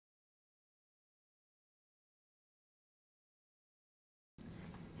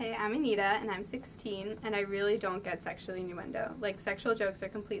Hey, I'm Anita, and I'm 16, and I really don't get sexual innuendo. Like, sexual jokes are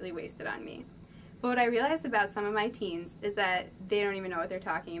completely wasted on me. But what I realized about some of my teens is that they don't even know what they're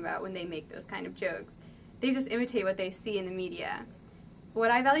talking about when they make those kind of jokes. They just imitate what they see in the media.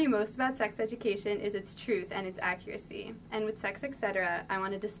 What I value most about sex education is its truth and its accuracy. And with Sex Etc., I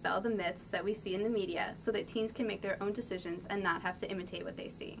want to dispel the myths that we see in the media so that teens can make their own decisions and not have to imitate what they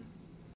see.